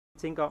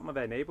tænker om at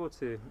være nabo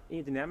til en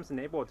af de nærmeste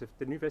naboer til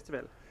den nye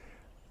festival?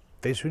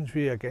 Det synes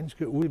vi er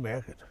ganske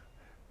udmærket,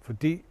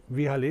 fordi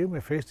vi har levet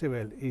med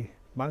festival i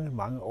mange,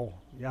 mange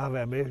år. Jeg har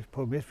været med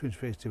på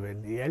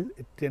Midtfynsfestivalen i alle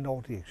den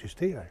år, de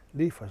eksisterer,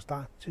 lige fra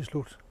start til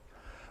slut.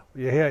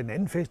 Jeg her en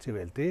anden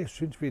festival, det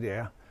synes vi, det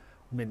er.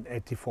 Men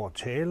at de får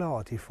taler,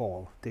 og de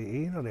får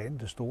det ene og det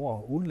andet, det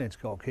store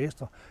udenlandske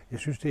orkester, jeg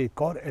synes, det er et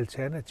godt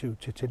alternativ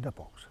til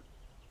Tinderbox.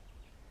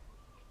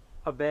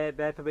 Og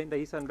hvad forventer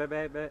I sådan?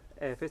 Hvad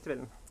er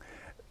festivalen?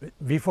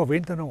 Vi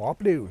forventer nogle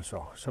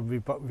oplevelser, som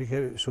vi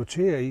kan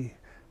sortere i.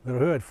 Vil du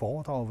høre et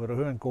foredrag? Vil du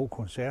høre en god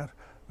koncert?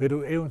 Vil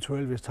du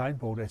eventuelt, hvis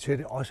tegnbogen er til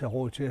det, også have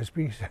råd til at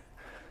spise?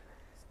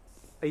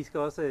 Og I skal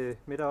også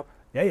med derop?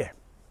 Ja,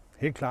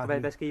 helt klart. Og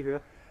hvad skal I høre?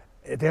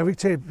 Det har vi ikke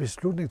taget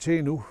beslutning til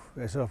endnu,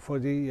 altså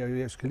fordi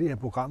jeg skal lige have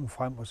programmet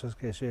frem, og så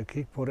skal jeg se og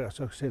kigge på det, og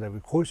så sætter vi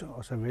krydser,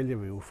 og så vælger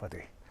vi ud fra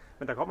det.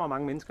 Men der kommer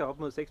mange mennesker, op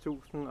mod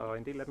 6.000, og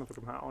en del af dem er fra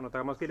København, og der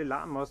er måske lidt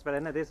larm også.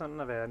 Hvordan er det sådan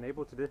at være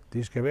nabo til det?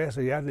 De skal være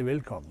så hjertelig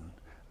velkommen.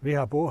 Vi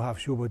har både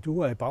haft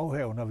superdure i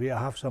baghaven, og vi har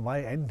haft så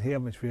meget andet her,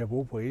 mens vi har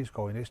boet på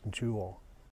Egeskov i næsten 20 år.